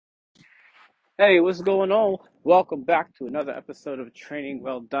Hey, what's going on? Welcome back to another episode of Training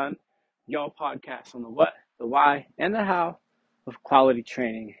Well Done, your podcast on the what, the why, and the how of quality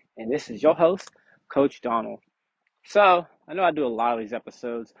training. And this is your host, Coach Donald. So, I know I do a lot of these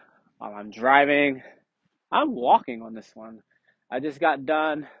episodes while I'm driving. I'm walking on this one. I just got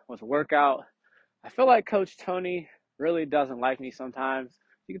done with a workout. I feel like Coach Tony really doesn't like me sometimes.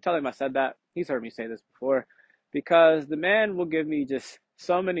 You can tell him I said that. He's heard me say this before. Because the man will give me just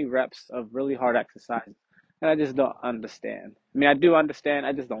so many reps of really hard exercises. And I just don't understand. I mean, I do understand,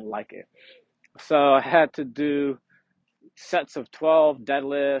 I just don't like it. So I had to do sets of 12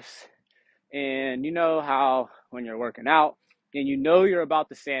 deadlifts. And you know how when you're working out and you know you're about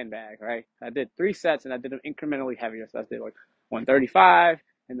to sandbag, right? I did 3 sets and I did them incrementally heavier. So I did like 135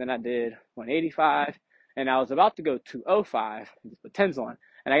 and then I did 185 and I was about to go 205 and just put tens on.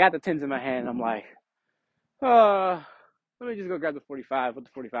 And I got the tens in my hand and I'm like, let me just go grab the 45, put the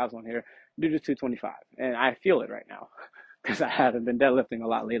 45s on here, do the 225. And I feel it right now because I haven't been deadlifting a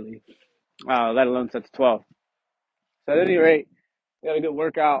lot lately, let alone sets 12. So at any rate, we had a good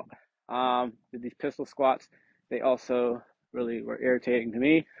workout. Did these pistol squats. They also really were irritating to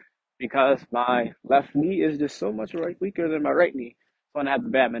me because my left knee is just so much weaker than my right knee. So I have the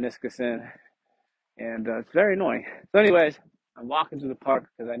bad meniscus in, and it's very annoying. So anyways, I'm walking to the park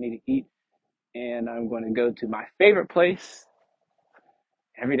because I need to eat, and I'm going to go to my favorite place,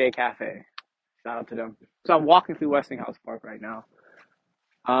 Everyday Cafe. Shout out to them. So I'm walking through Westinghouse Park right now.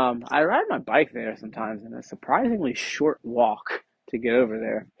 I ride my bike there sometimes, and it's a surprisingly short walk to get over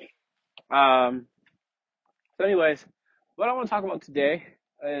there. Um, so, anyways, what I want to talk about today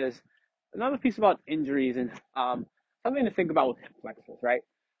is another piece about injuries and something to think about with hip flexors, right?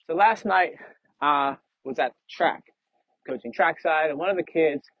 So last night was at track, coaching trackside, and one of the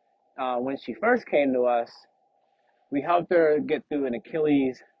kids, when she first came to us, we helped her get through an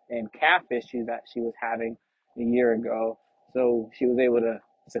Achilles and calf issue that she was having a year ago. So she was able to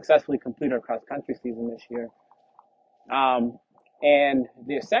successfully complete her cross country season this year. And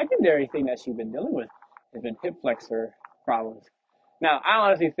the secondary thing that she's been dealing with has been hip flexor problems. Now, I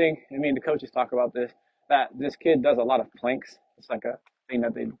honestly think, I mean, the coaches talk about this, that this kid does a lot of planks. It's like a thing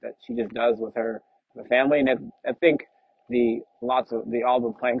that she just does with her the family. And I think all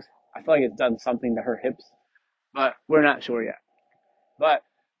the planks, I feel like it's done something to her hips, but we're not sure yet. But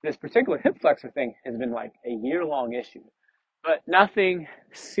this particular hip flexor thing has been like a year-long issue, but nothing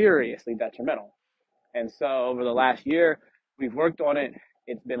seriously detrimental. And so over the last year, we've worked on it.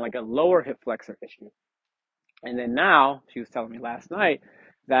 It's been like a lower hip flexor issue. And then now, she was telling me last night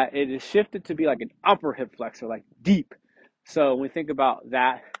that it is shifted to be like an upper hip flexor, like deep. So when we think about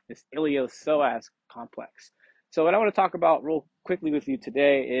that, this iliopsoas complex. So what I want to talk about real quickly with you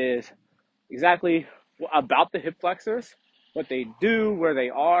today is exactly about the hip flexors, what they do, where they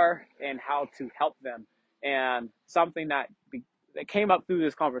are, and how to help them. And something that came up through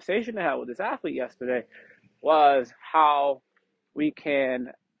this conversation I had with this athlete yesterday was how we can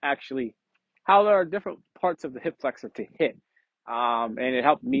actually, how there are different parts of the hip flexor to hit. And it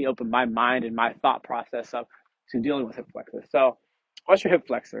helped me open my mind and my thought process up to dealing with hip flexor. So, what's your hip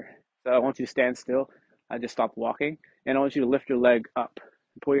flexor? So, I want you to stand still. I just stopped walking, and I want you to lift your leg up.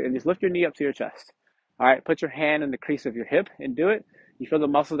 And just lift your knee up to your chest. All right, put your hand in the crease of your hip and do it. You feel the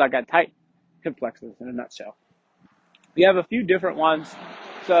muscles that got tight? Hip flexors in a nutshell. We have a few different ones.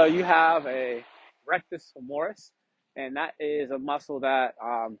 So you have a rectus femoris, and that is a muscle that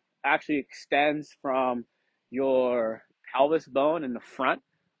actually extends from your pelvis bone in the front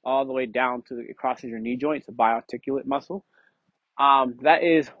all the way down to it crosses your knee joint. It's a biarticulate muscle. That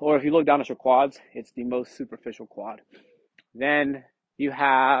is, or if you look down at your quads, it's the most superficial quad. Then you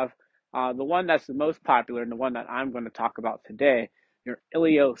have the one that's the most popular and the one that I'm going to talk about today, your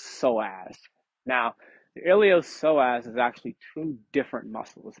iliopsoas. Now, the iliopsoas is actually two different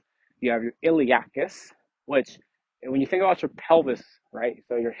muscles. You have your iliacus, which, when you think about your pelvis, right,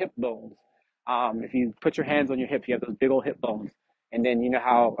 so your hip bones, if you put your hands on your hips, you have those big old hip bones. And then you know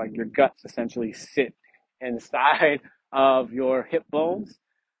how like your guts essentially sit inside of your hip bones.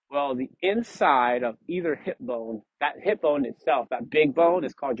 Well, the inside of either hip bone, that hip bone itself, that big bone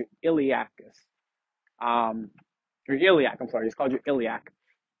is called your iliacus. Your iliac, I'm sorry, it's called your iliac.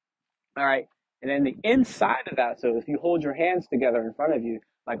 All right. And then the inside of that, so if you hold your hands together in front of you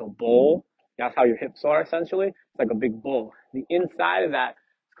like a bowl, that's how your hips are essentially. It's like a big bowl. The inside of that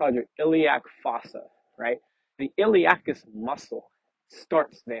is called your iliac fossa, right? The iliacus muscle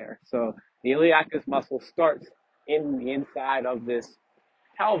starts there. So the iliacus muscle starts in the inside of this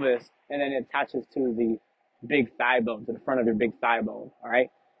pelvis, and then it attaches to the big thigh bone, to the front of your big thigh bone, all right?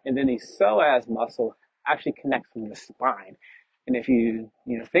 And then the psoas muscle actually connects with the spine. And if you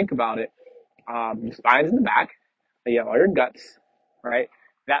think about it, Your spine's in the back. You have all your guts, right?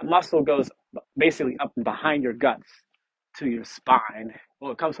 That muscle goes basically up and behind your guts to your spine.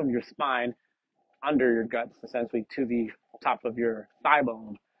 Well, it comes from your spine under your guts, essentially to the top of your thigh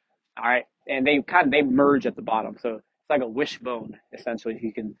bone. All right, and they merge at the bottom, so it's like a wishbone essentially. If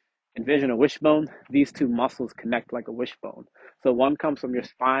you can envision a wishbone, these two muscles connect like a wishbone. So one comes from your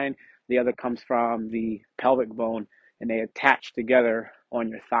spine, the other comes from the pelvic bone, and they attach together on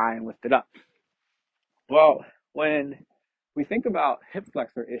your thigh and lift it up. Well, when we think about hip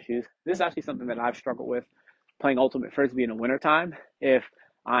flexor issues, this is actually something that I've struggled with playing Ultimate Frisbee in the wintertime. If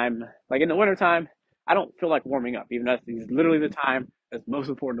I'm like in the wintertime, I don't feel like warming up, even though it's literally the time that's most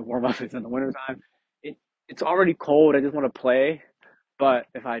important to warm up is in the wintertime. It, it's already cold. I just want to play. But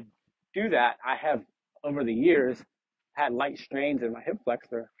if I do that, I have over the years had light strains in my hip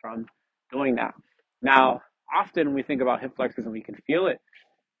flexor from doing that. Now, often when we think about hip flexors and we can feel it,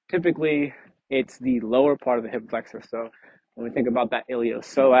 typically it's the lower part of the hip flexor. So when we think about that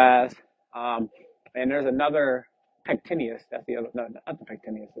iliopsoas, and there's another pectineus. That's the other, no, not the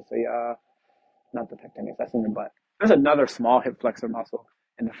pectineus. It's the not the pectineus. That's in your butt. There's another small hip flexor muscle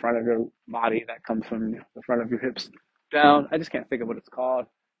in the front of your body that comes from the front of your hips down. I just can't think of what it's called.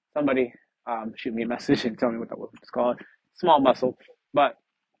 Somebody shoot me a message and tell me what that was called. Small muscle, but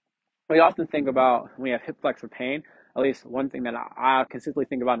we often think about when we have hip flexor pain. At least one thing that I consistently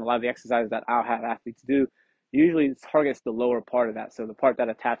think about in a lot of the exercises that I'll have athletes do, usually targets the lower part of that, so the part that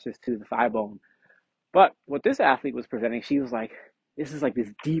attaches to the thigh bone. But what this athlete was presenting, she was like, this is like this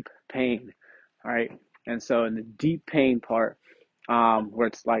deep pain, all right? And so in the deep pain part, where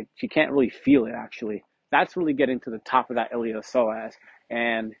it's like she can't really feel it actually, that's really getting to the top of that iliopsoas.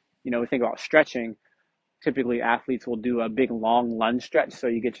 And, we think about stretching. Typically, athletes will do a big long lunge stretch. So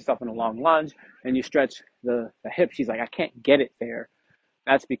you get yourself in a long lunge and you stretch the hip. She's like, I can't get it there.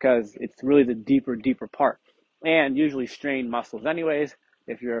 That's because it's really the deeper part, and usually strained muscles anyways.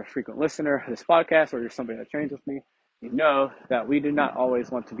 If you're a frequent listener of this podcast or you're somebody that trains with me, you know that we do not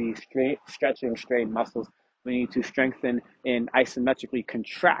always want to be stretching strained muscles. We need to strengthen and isometrically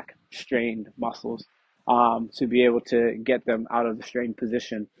contract strained muscles to be able to get them out of the strained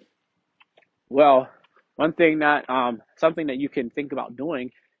position. Well, one thing that something that you can think about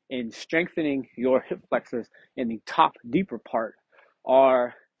doing in strengthening your hip flexors in the top deeper part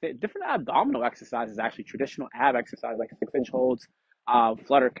are different abdominal exercises. Actually, traditional ab exercises like 6-inch holds,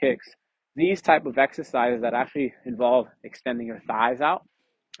 flutter kicks. These type of exercises that actually involve extending your thighs out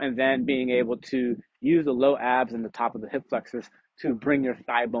and then being able to use the low abs and the top of the hip flexors to bring your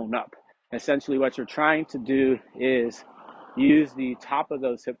thigh bone up. Essentially, what you're trying to do is use the top of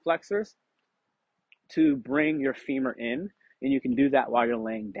those hip flexors to bring your femur in, and you can do that while you're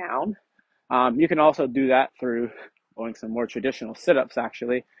laying down. You can also do that through doing some more traditional sit-ups,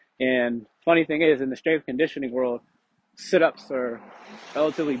 actually. And funny thing is, in the strength conditioning world, sit-ups are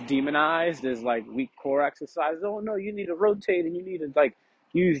relatively demonized as like weak core exercises. Oh no, you need to rotate and you need to like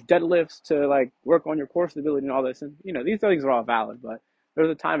use deadlifts to like work on your core stability and all this. And these things are all valid, but there's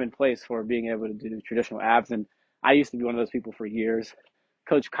a time and place for being able to do traditional abs. And I used to be one of those people for years.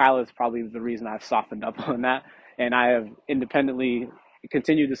 Coach Kyle is probably the reason I've softened up on that, and I have independently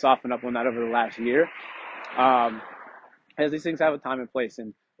continued to soften up on that over the last year. As these things have a time and place,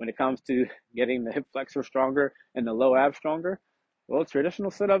 and when it comes to getting the hip flexor stronger and the low ab stronger, well,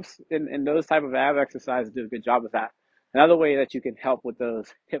 traditional sit-ups and those type of ab exercises do a good job with that. Another way that you can help with those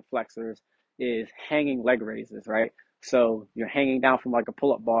hip flexors is hanging leg raises, right? So you're hanging down from like a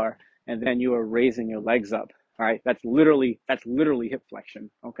pull-up bar, and then you are raising your legs up. All right, that's literally hip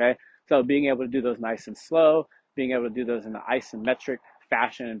flexion. Okay, so being able to do those nice and slow, being able to do those in the isometric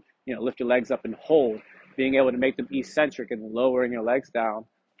fashion, lift your legs up and hold, being able to make them eccentric and lowering your legs down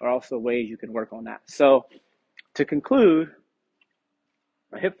are also ways you can work on that. So to conclude,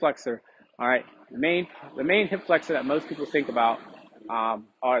 a hip flexor, all right, the main hip flexor that most people think about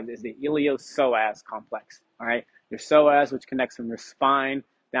is the iliopsoas complex. All right, your psoas, which connects from your spine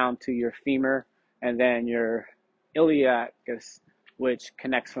down to your femur, and then your iliacus, which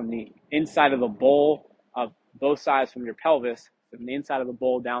connects from the inside of the bowl of both sides from your pelvis, from the inside of the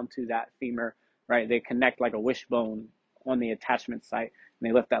bowl down to that femur. Right, they connect like a wishbone on the attachment site, and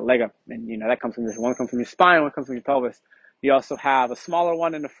they lift that leg up. And that comes from one comes from your spine, one comes from your pelvis. You also have a smaller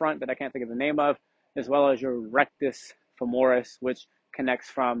one in the front that I can't think of the name of, as well as your rectus femoris, which connects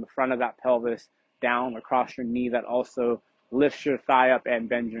from the front of that pelvis down across your knee, that also lifts your thigh up and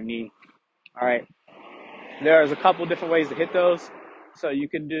bends your knee. All right. There's a couple different ways to hit those. So you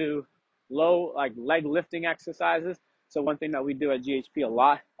can do low, like leg lifting exercises. So one thing that we do at GHP a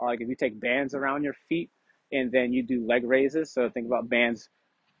lot, like if you take bands around your feet and then you do leg raises. So think about bands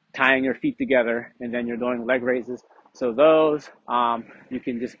tying your feet together, and then you're doing leg raises. So those, you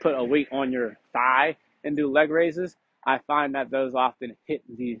can just put a weight on your thigh and do leg raises. I find that those often hit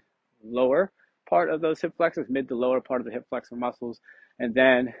the lower part of those hip flexors, mid to lower part of the hip flexor muscles, and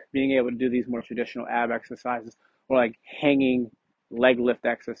then being able to do these more traditional ab exercises or like hanging leg lift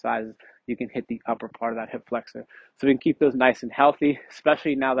exercises, you can hit the upper part of that hip flexor. So we can keep those nice and healthy,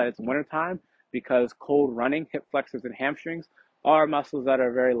 especially now that it's wintertime, because cold running, hip flexors and hamstrings are muscles that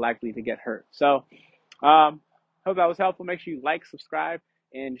are very likely to get hurt. So hope that was helpful. Make sure you like, subscribe,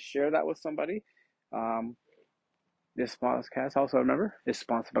 and share that with somebody. This podcast, also remember, is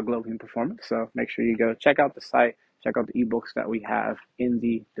sponsored by Glow Human Performance. So make sure you go check out the site, check out the ebooks that we have in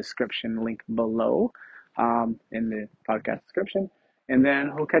the description link below, in the podcast description. And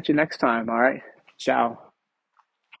then we'll catch you next time. All right. Ciao.